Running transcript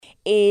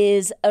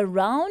is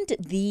around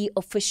the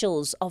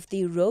officials of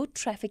the Road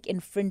Traffic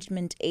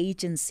Infringement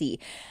Agency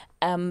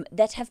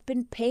that have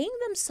been paying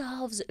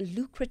themselves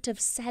lucrative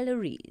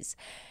salaries.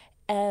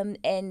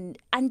 And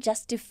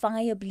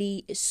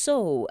unjustifiably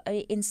so.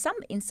 In some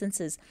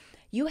instances,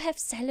 you have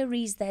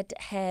salaries that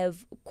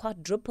have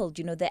quadrupled.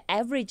 The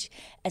average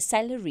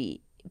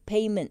salary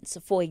payments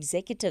for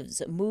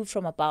executives moved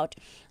from about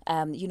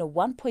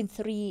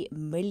 1.3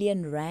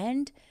 million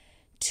rand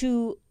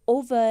to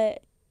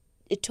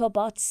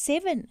about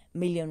 7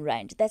 million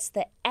rand. That's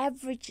the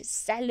average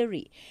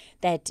salary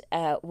that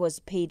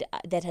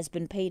has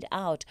been paid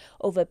out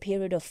over a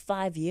period of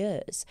 5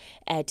 years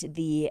at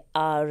the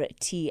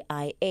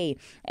RTIA.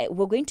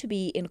 We're going to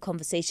be in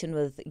conversation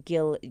with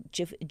Jill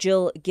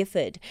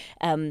Gifford,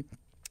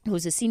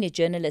 who's a senior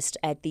journalist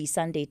at the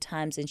Sunday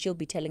Times, and she'll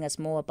be telling us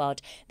more about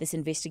this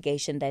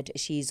investigation that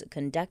she's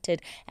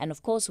conducted. And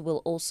of course,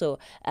 we'll also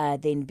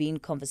then be in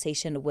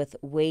conversation with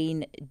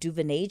Wayne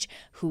Duvenage,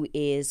 who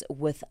is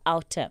with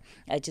Outer,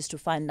 just to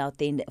find out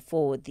the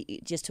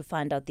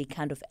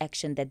kind of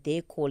action that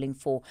they're calling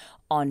for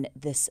on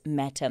this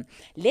matter.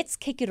 Let's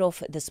kick it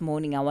off this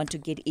morning. I want to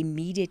get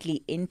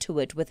immediately into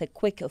it with a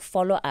quick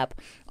follow-up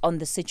on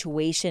the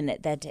situation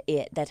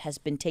that has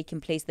been taking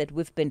place, that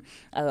we've been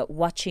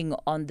watching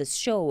on the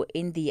show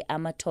in the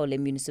Amathole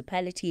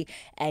Municipality,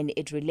 and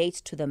it relates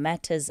to the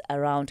matters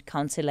around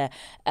Councillor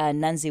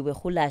Nanziwe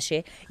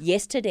Rulashe.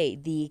 Yesterday,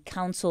 the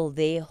council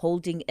there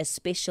holding a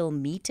special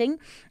meeting,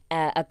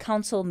 a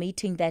council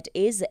meeting that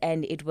is,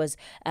 and it was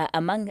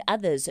among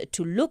others,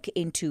 to look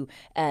into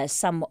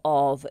some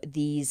of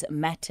these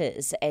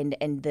matters and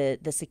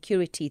the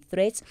security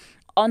threats.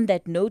 On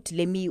that note,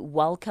 let me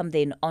welcome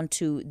then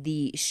onto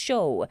the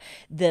show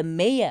the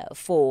mayor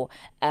for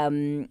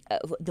the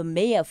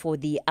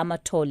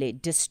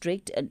Amathole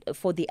District,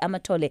 for the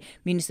Amathole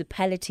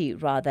Municipality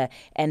rather,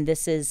 and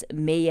this is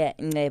Mayor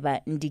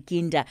Nceba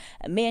Ndikinda.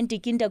 Mayor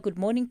Ndikinda, good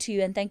morning to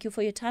you, and thank you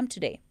for your time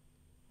today.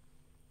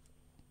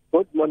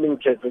 Good morning,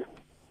 Kevin.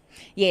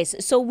 Yes,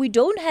 so we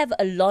don't have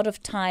a lot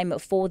of time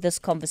for this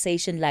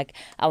conversation. Like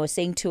I was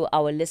saying to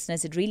our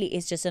listeners, it really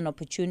is just an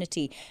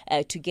opportunity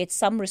to get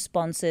some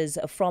responses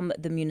from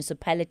the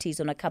municipalities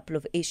on a couple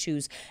of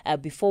issues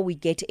before we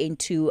get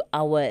into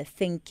our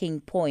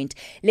thinking point.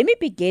 Let me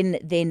begin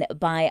then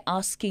by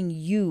asking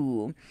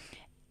you,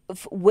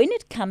 when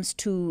it comes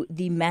to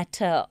the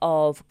matter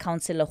of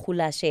Councillor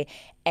Rulashe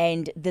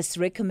and this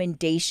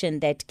recommendation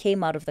that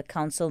came out of the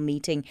council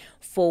meeting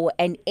for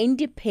an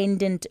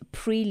independent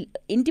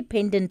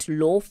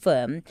law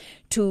firm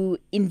to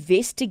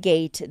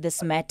investigate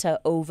this matter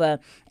over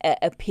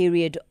a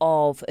period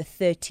of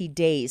 30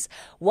 days,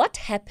 what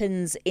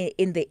happens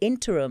in the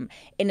interim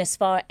in as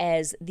far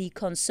as the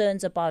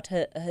concerns about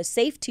her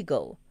safety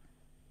go?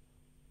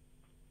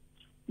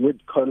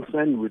 With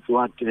concern with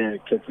what,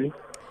 Kathy?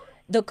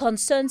 The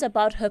concerns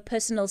about her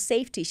personal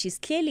safety. She's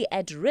clearly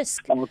at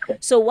risk. Okay.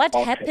 So what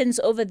happens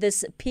over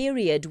this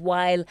period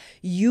while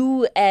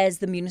you as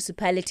the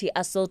municipality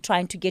are still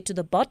trying to get to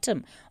the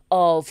bottom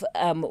of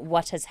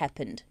what has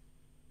happened?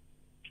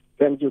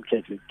 Thank you,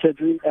 Kathy.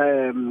 Kathy,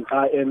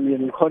 I am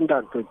in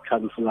contact with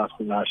Councillor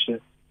Rulashe,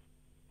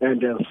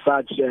 and as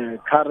such,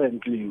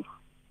 currently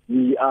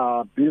we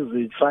are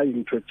busy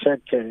trying to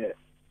check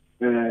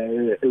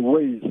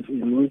ways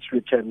in which we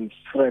can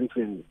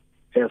strengthen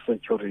her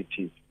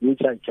security,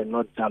 which I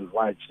cannot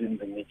divulge in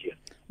the media.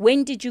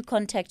 When did you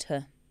contact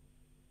her?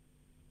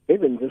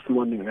 Even this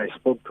morning I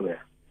spoke to her.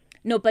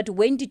 No, but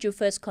when did you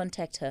first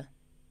contact her?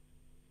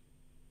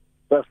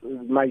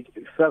 My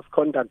first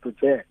contact with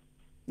her?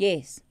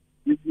 Yes.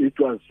 It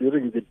was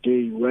during the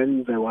day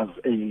when there was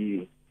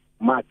a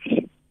march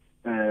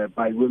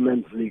by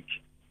Women's League.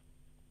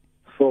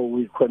 So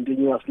we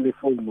continuously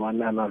phone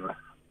one another.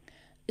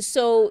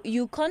 So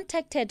you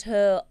contacted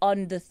her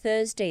on the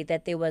Thursday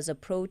that there was a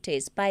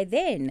protest. By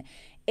then,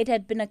 it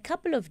had been a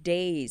couple of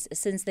days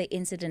since the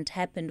incident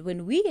happened.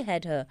 When we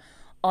had her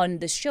on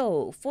the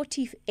show,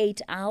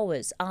 48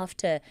 hours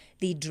after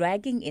the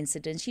dragging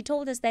incident, she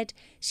told us that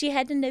she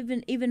hadn't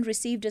even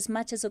received as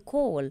much as a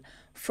call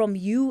from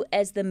you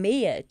as the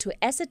mayor to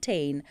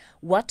ascertain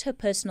what her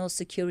personal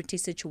security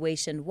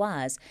situation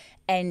was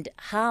and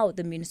how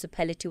the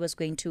municipality was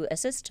going to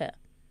assist her.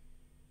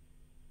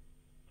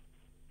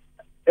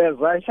 As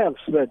I have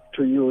said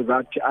to you,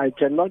 that I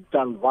cannot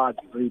divulge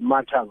the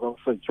matters of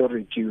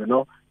security,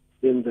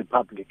 in the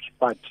public.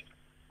 But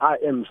I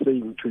am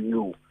saying to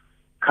you,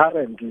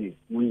 currently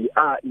we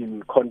are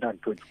in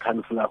contact with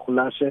Councillor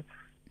Rulashe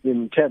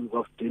in terms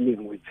of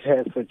dealing with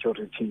her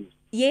security.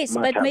 Yes,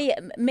 matters.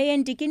 But Mayor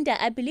Ndikinda,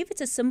 I believe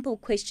it's a simple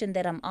question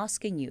that I'm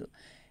asking you.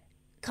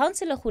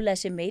 Councillor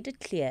Rulashe made it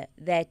clear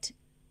that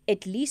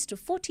at least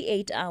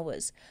 48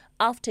 hours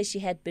after she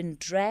had been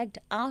dragged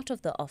out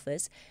of the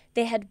office,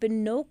 there had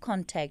been no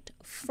contact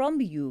from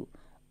you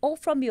or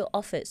from your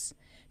office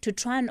to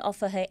try and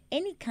offer her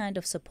any kind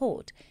of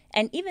support.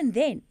 And even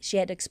then, she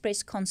had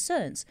expressed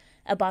concerns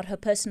about her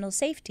personal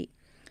safety.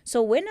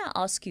 So when I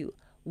ask you,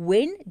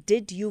 when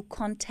did you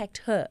contact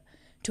her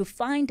to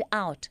find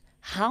out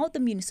how the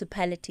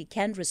municipality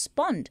can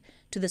respond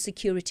to the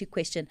security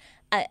question.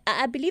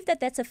 I believe that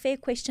that's a fair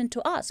question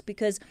to ask,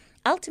 because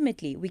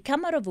ultimately we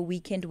come out of a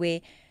weekend where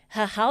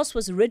her house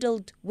was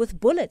riddled with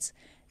bullets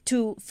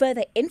to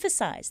further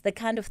emphasize the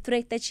kind of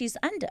threat that she's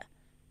under.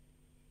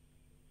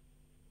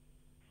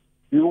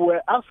 You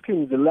were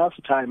asking the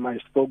last time I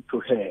spoke to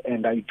her,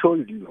 and I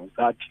told you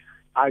that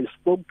I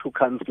spoke to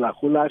Councillor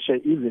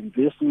Rulashe even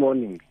this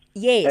morning.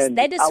 Yes, and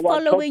that is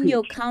following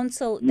your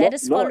council. That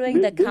is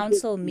following the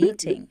council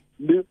meeting.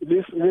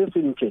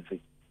 Listen,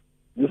 Katie.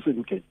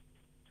 Listen, Katie.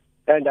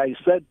 And I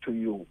said to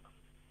you,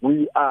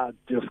 we are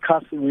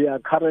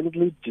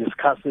currently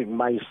discussing,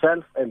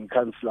 myself and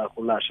Councillor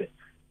Rulashe,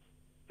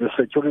 the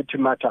security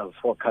matters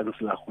for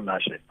Councillor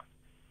Rulashe.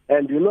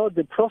 And you know,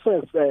 the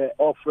process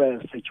of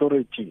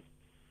security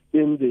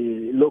in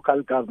the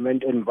local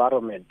government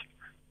environment,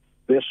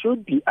 there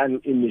should be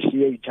an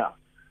initiator.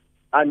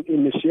 An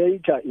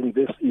initiator in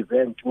this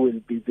event will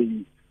be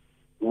the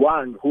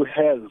one who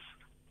has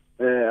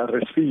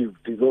received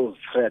those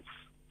threats.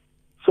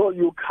 So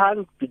you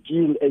can't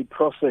begin a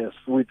process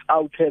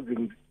without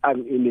having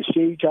an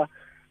initiator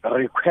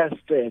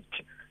requested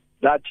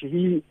that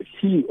he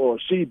or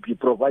she be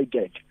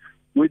provided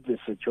with the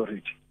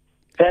security.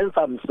 Hence,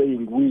 I'm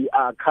saying we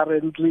are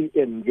currently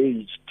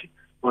engaged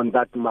on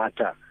that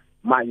matter,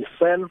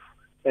 myself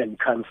and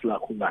Councillor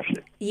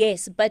Rulashe.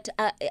 Yes, but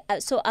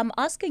so I'm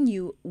asking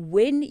you,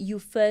 when you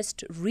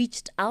first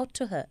reached out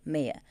to her,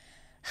 Mayor,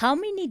 how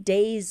many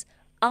days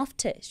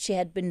after she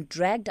had been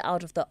dragged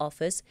out of the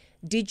office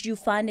did you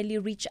finally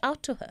reach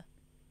out to her?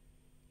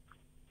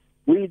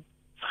 We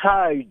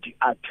tried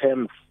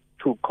attempts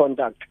to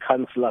contact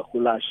Councillor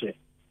Rulashe,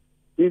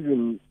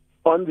 even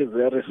on the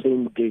very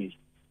same day.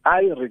 I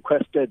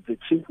requested the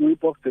chief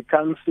whip of the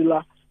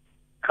councillor,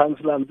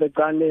 Councillor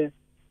Nceba,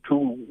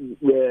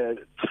 to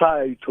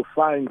try to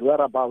find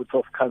whereabouts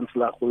of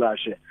Councillor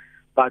Rulashe,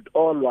 but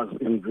all was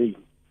in vain.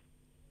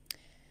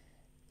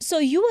 So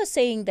you are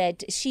saying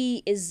that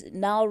she is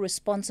now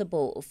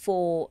responsible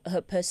for her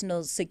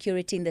personal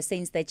security, in the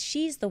sense that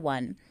she's the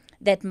one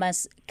that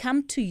must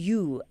come to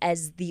you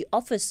as the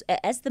office,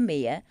 as the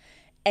mayor,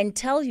 and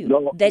tell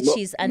you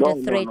she's under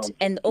threat,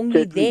 and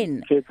only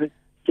then.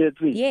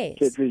 Yes.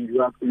 Ketri,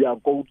 you are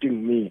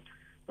quoting me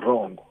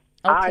wrong.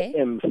 Okay. I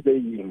am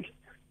saying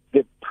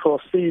the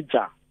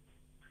procedure.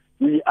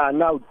 We are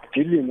now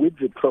dealing with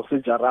the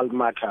procedural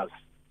matters,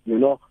 you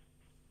know,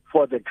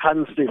 for the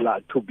councillor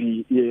to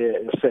be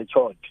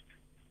secured.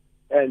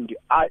 And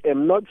I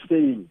am not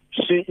saying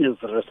she is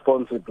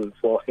responsible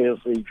for her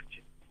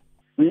safety.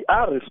 We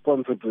are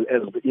responsible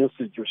as the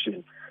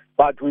institution,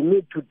 but we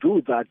need to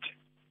do that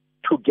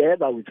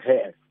together with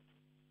her.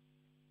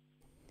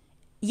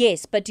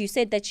 Yes, but you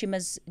said that she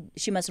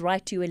must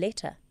write you a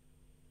letter.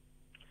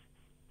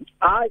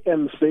 I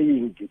am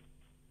saying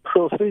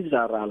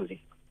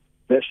procedurally,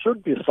 there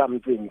should be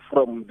something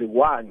from the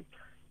one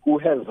who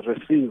has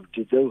received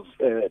those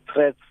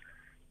threats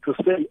to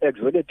say,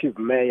 Executive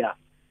Mayor,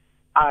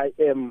 I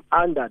am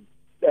under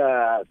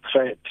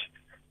threat.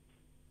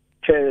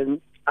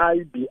 Can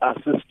I be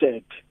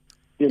assisted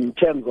in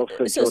terms of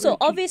security? So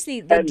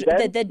obviously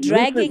the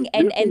dragging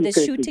and the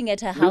shooting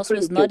at her house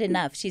was not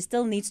enough. She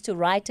still needs to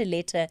write a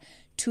letter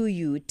to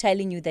you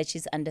telling you that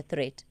she's under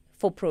threat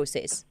for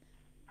process.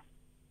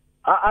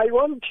 I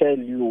won't tell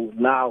you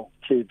now,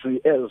 Katie,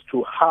 as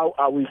to how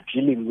are we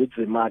dealing with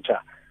the matter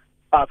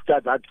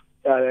after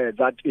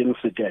that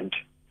incident,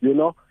 you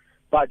know.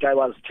 But I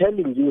was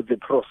telling you the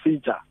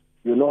procedure,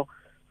 you know,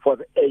 for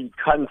a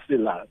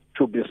councillor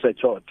to be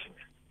secured.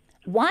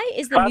 Why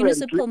is the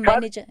municipal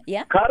manager...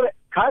 Yeah?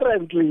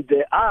 Currently,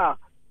 there are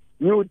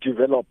new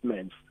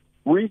developments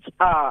which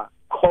are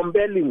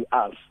compelling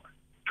us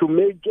to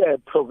make a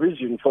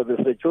provision for the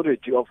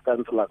security of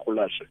Councillor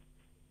Rulashe.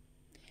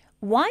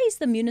 Why is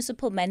the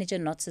municipal manager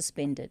not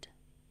suspended?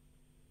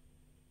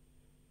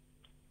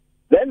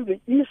 Then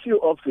the issue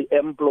of the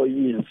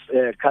employees,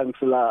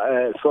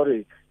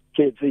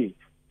 KZ,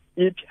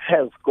 it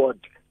has got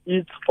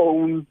its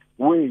own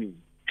way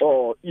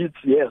or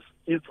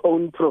its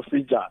own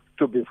procedure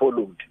to be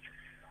followed.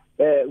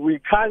 We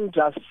can't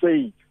just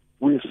say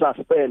we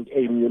suspend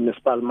a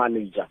municipal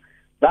manager.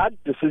 That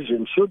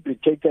decision should be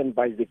taken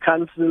by the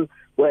council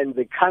when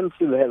the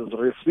council has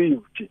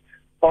received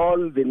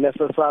all the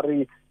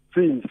necessary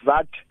things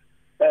that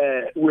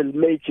will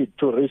make it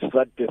to reach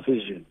that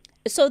decision.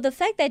 So the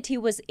fact that he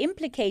was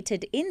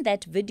implicated in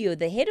that video,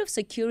 the head of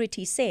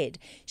security said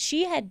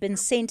she had been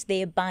sent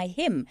there by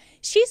him.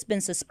 She's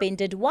been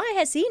suspended. Why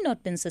has he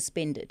not been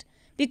suspended?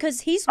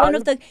 Because he's one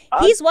of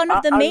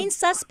the main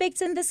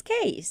suspects in this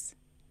case.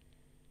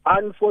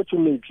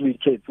 Unfortunately,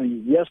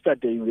 Katie,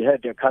 yesterday we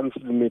had a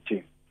council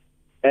meeting,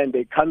 and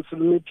the council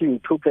meeting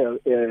took a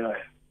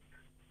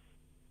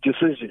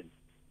decision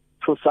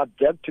to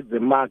subject the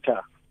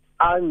matter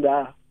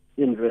under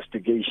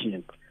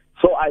investigation.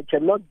 So I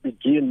cannot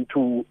begin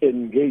to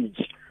engage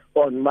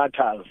on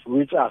matters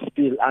which are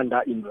still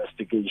under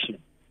investigation.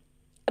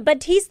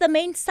 But he's the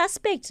main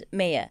suspect,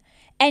 Mayor.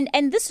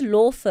 And this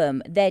law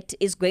firm that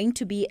is going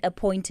to be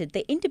appointed,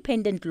 the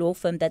independent law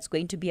firm that's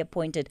going to be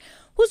appointed,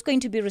 who's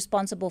going to be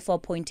responsible for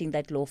appointing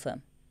that law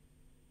firm?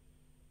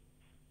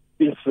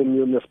 It's the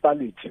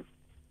municipality.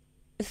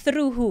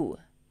 Through who?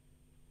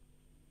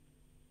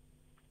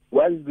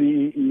 Well,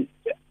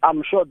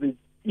 I'm sure the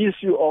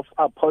issue of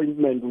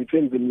appointment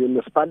within the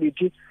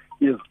municipality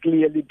is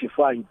clearly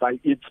defined by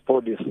its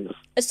policies.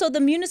 So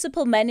the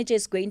municipal manager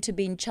is going to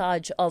be in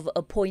charge of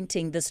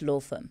appointing this law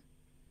firm?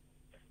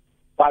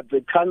 But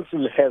the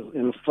council has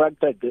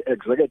instructed the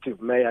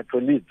executive mayor to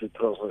lead the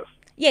process.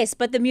 Yes,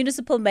 but the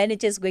municipal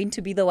manager is going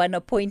to be the one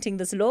appointing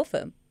this law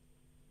firm.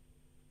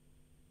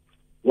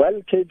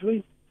 Well,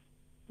 Katri,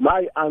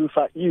 my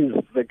answer is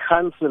the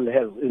council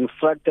has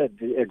instructed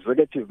the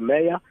executive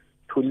mayor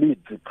to lead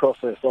the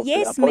process of the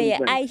appointment.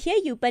 Yes, Mayor, I hear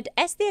you, but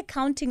as the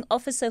accounting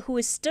officer who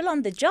is still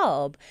on the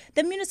job,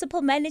 the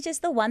municipal manager is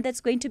the one that's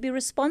going to be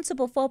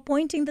responsible for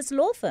appointing this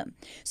law firm.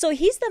 So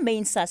he's the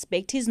main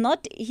suspect. He's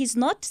not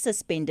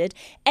suspended,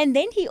 and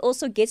then he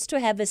also gets to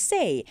have a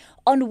say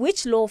on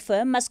which law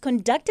firm must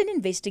conduct an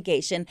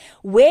investigation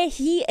where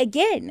he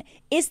again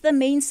is the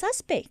main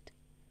suspect.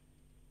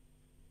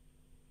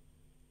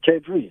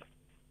 Katri,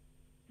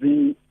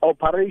 the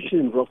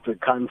operations of the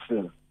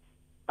council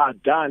are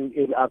done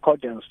in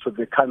accordance to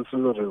the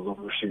council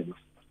resolutions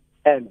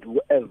and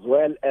as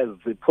well as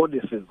the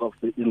policies of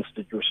the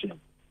institution.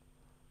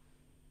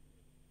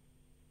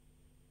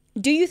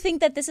 Do you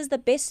think that this is the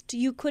best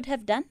you could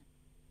have done?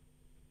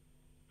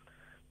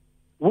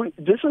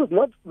 This is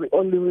not the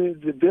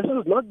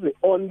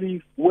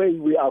only way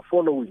we are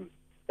following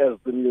as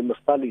the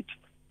municipality.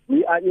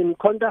 We are in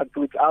contact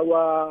with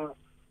our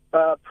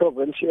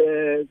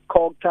provincial,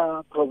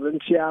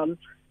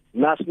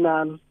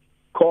 national,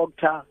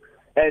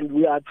 and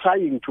we are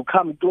trying to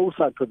come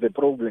closer to the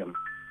problem.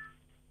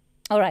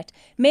 All right.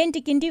 Mayor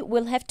Ndikinda,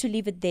 we'll have to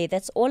leave it there.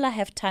 That's all I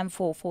have time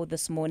for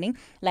this morning.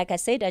 Like I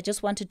said, I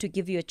just wanted to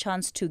give you a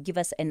chance to give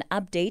us an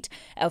update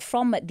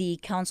from the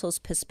council's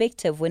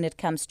perspective when it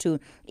comes to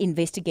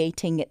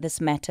investigating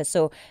this matter.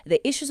 So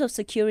the issues of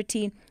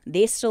security,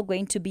 they're still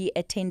going to be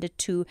attended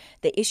to.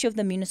 The issue of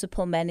the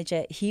municipal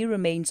manager, he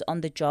remains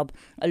on the job.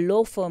 A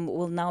law firm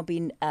will now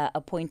be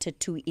appointed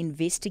to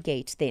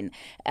investigate then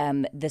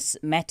this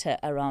matter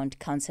around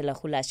Councillor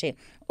Rulashe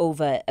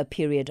over a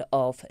period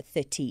of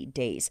 30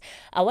 days.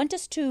 I want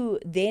us to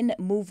then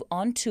move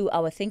on to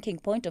our thinking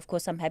point. Of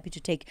course, I'm happy to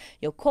take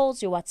your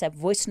calls, your WhatsApp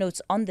voice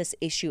notes on this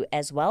issue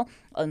as well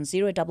on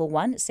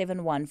 011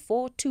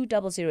 714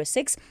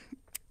 2006.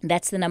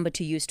 That's the number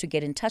to use to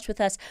get in touch with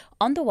us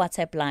on the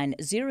WhatsApp line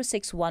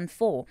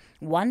 0614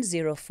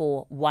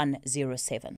 104 107.